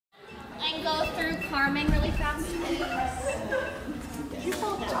charming really fast?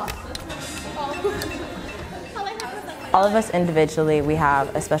 All of us individually, we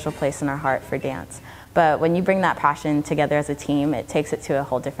have a special place in our heart for dance. But when you bring that passion together as a team, it takes it to a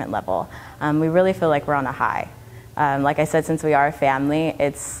whole different level. We really feel like we're on a high. Like I said, since we are a family,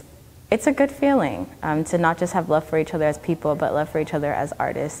 it's a good feeling to not just have love for each other as people, but love for each other as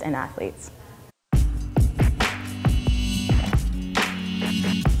artists and athletes.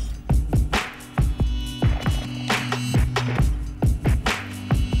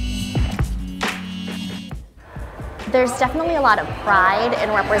 There's definitely a lot of pride in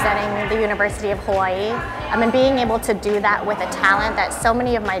representing the University of Hawaii. And being able to do that with a talent that so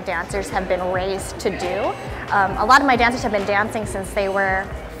many of my dancers have been raised to do. A lot of my dancers have been dancing since they were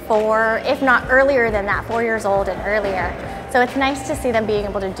 4, if not earlier than that, 4 years old and earlier. So it's nice to see them being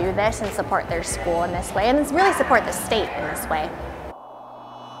able to do this and support their school in this way, and really support the state in this way.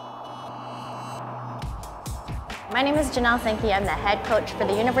 My name is Janelle Zinke. I'm the head coach for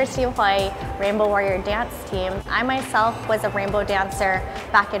the University of Hawaii Rainbow Warrior Dance Team. I myself was a rainbow dancer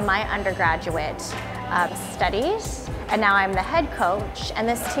back in my undergraduate studies, and now I'm the head coach, and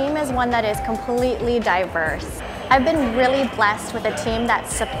this team is one that is completely diverse. I've been really blessed with a team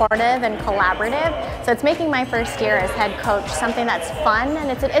that's supportive and collaborative, so it's making my first year as head coach something that's fun,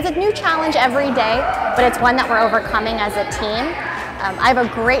 and it's a new challenge every day, but it's one that we're overcoming as a team. I have a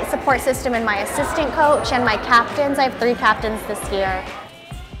great support system in my assistant coach and my captains. I have 3 captains this year.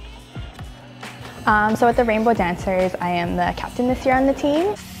 So with the Rainbow Dancers, I am the captain this year on the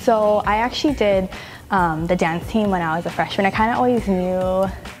team. So I actually did the dance team when I was a freshman. I kind of always knew,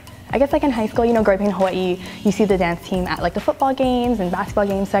 I guess like in high school, you know, growing up in Hawaii, you see the dance team at like the football games and basketball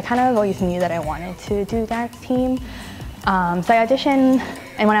games. So I kind of always knew that I wanted to do the dance team. So I auditioned,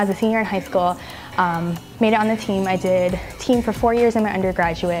 and when I was a senior in high school, made it on the team. I did team for 4 years in my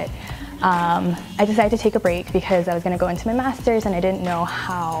undergraduate. I decided to take a break because I was going to go into my master's and I didn't know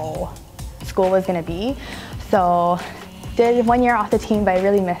how school was going to be. So did 1 year off the team, but I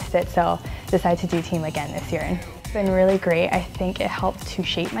really missed it, so decided to do team again this year. And it's been really great. I think it helped to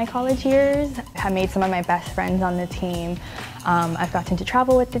shape my college years. I made some of my best friends on the team. I've gotten to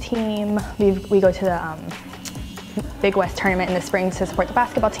travel with the team. We go to the Big West tournament in the spring to support the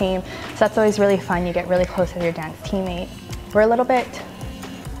basketball team, so that's always really fun. You get really close with your dance teammate. We're a little bit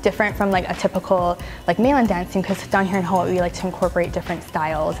different from like a typical like mainland dance team, because down here in Hawaii we like to incorporate different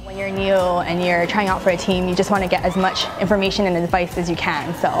styles. When you're new and you're trying out for a team, you just want to get as much information and advice as you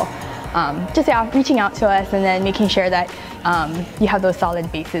can. So just reaching out to us and then making sure that you have those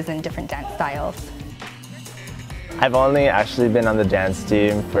solid bases in different dance styles. I've only actually been on the dance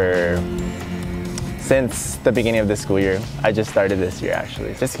team since the beginning of the school year. I just started this year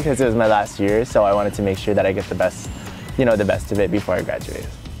actually, just because it was my last year, so I wanted to make sure that I get the best, the best of it before I graduate.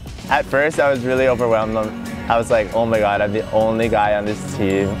 At first I was really overwhelmed. I was like, oh my god, I'm the only guy on this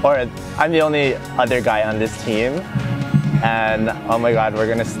team, or I'm the only other guy on this team, and oh my god, we're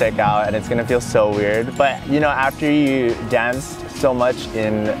gonna stick out and it's gonna feel so weird. But after you dance so much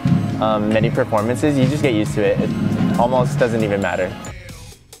in many performances, you just get used to it. It almost doesn't even matter.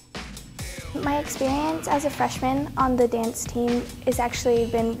 My experience as a freshman on the dance team has actually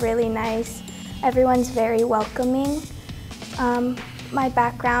been really nice. Everyone's very welcoming. My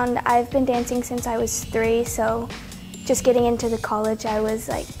background, I've been dancing since I was 3, so just getting into the college, I was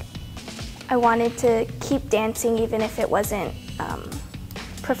like, I wanted to keep dancing even if it wasn't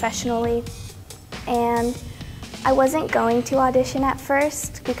professionally. And I wasn't going to audition at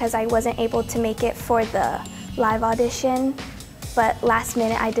first because I wasn't able to make it for the live audition. But last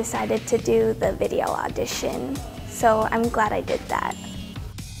minute I decided to do the video audition, so I'm glad I did that.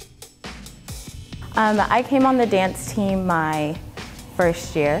 I came on the dance team my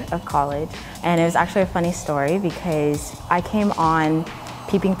first year of college, and it was actually a funny story because I came on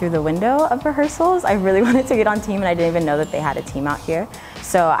peeping through the window of rehearsals. I really wanted to get on team and I didn't even know that they had a team out here.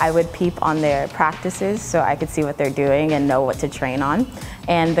 So I would peep on their practices so I could see what they're doing and know what to train on.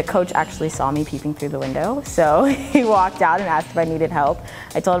 And the coach actually saw me peeping through the window, so he walked out and asked if I needed help.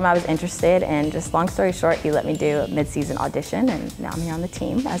 I told him I was interested, and just long story short, he let me do a mid-season audition, and now I'm here on the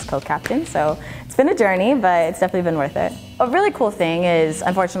team as co-captain. So it's been a journey, but it's definitely been worth it. A really cool thing is,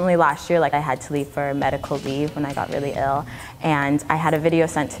 unfortunately last year, I had to leave for medical leave when I got really ill, and I had a video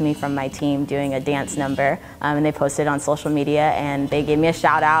sent to me from my team doing a dance number, and they posted it on social media, and they gave me a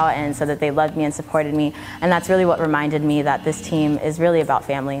shout out and said that they loved me and supported me, and that's really what reminded me that this team is really about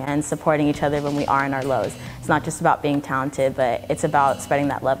family and supporting each other when we are in our lows. It's not just about being talented, but it's about spreading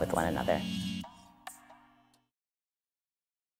that love with one another.